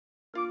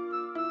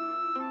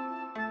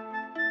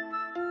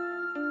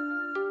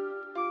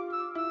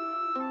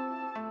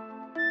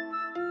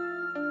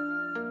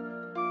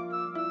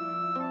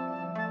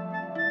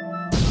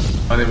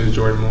My name is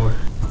Jordan Moore,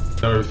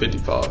 number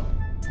 55.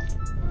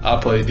 I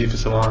play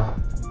defensive line.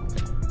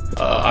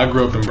 I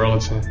grew up in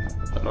Burlington,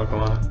 North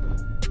Carolina.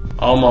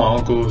 All my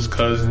uncles,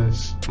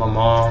 cousins, my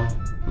mom,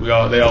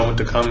 they all went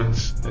to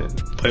Cummins and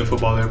played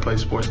football there, played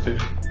sports there.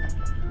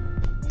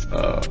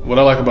 What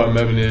I like about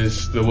Mebane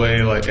is the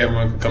way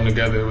everyone can come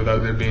together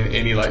without there being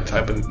any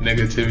type of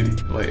negativity.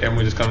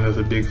 Everyone just comes as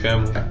a big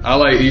family. I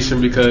like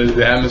Eastern because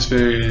the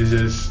atmosphere is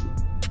just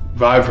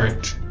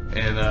vibrant,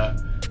 and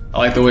I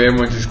like the way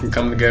everyone just can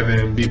come together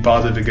and be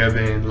positive together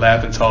and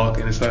laugh and talk,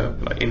 and it's not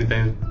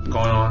anything bad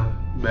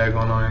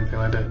going on, anything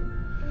like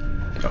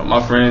that.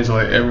 My friends,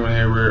 everyone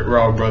here, we're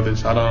all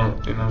brothers. I don't,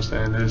 you know what I'm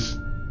saying? There's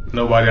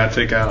nobody I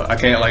take out. I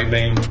can't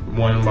name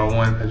one by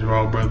one, as we're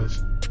all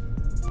brothers.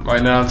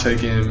 Right now I'm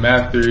taking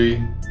Math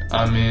 3,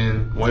 I'm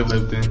in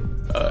weightlifting,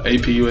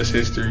 AP US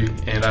History,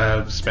 and I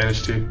have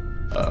Spanish too.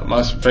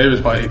 My favorite is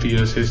probably AP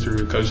US History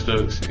with Coach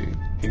Stokes.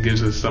 He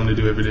gives us something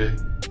to do every day.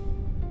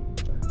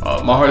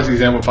 My hardest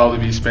exam will probably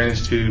be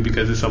Spanish too,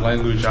 because it's a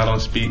language I don't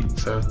speak,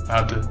 so I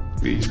have to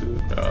get used to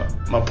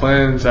it. My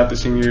plans after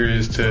senior year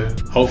is to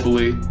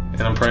hopefully,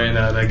 and I'm praying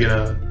that I get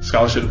a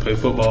scholarship to play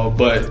football,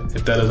 but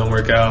if that doesn't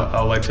work out,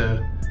 I would like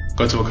to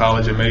go to a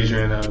college and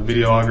major in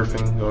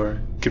videography or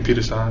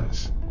computer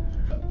science.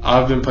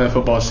 I've been playing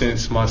football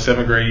since my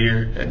 7th grade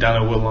year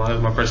down at Woodlawn. That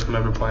was my first time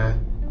ever playing.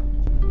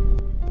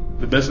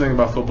 The best thing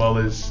about football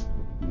is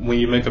when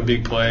you make a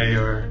big play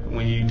or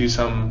when you do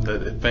something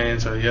that the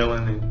fans are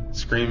yelling and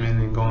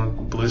screaming and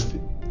going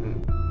ballistic.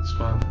 It's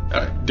fun.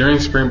 During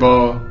spring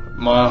ball,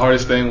 my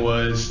hardest thing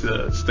was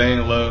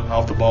staying low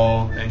off the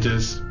ball and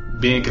just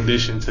being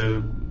conditioned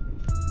to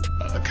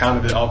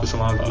counter the offensive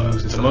line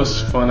moves. The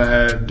most fun I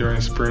had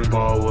during spring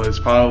ball was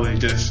probably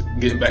just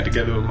getting back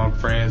together with my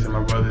friends and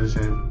my brothers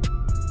and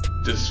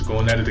just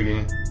going at it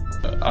again.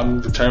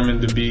 I'm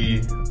determined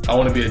I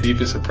want to be a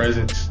defensive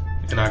presence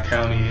in our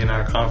county, in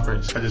our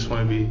conference. I just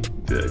want to be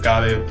the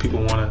guy that people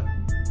want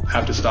to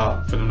have to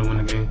stop for them to win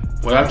the game.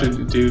 What I have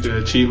to do to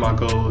achieve my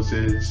goals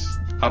is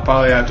I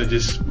probably have to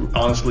just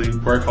honestly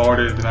work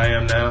harder than I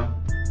am now.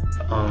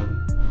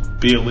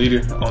 Be a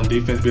leader on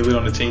defense, be a leader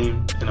on the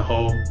team in a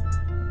whole,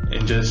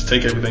 and just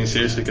take everything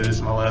seriously because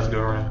it's my last go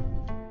around.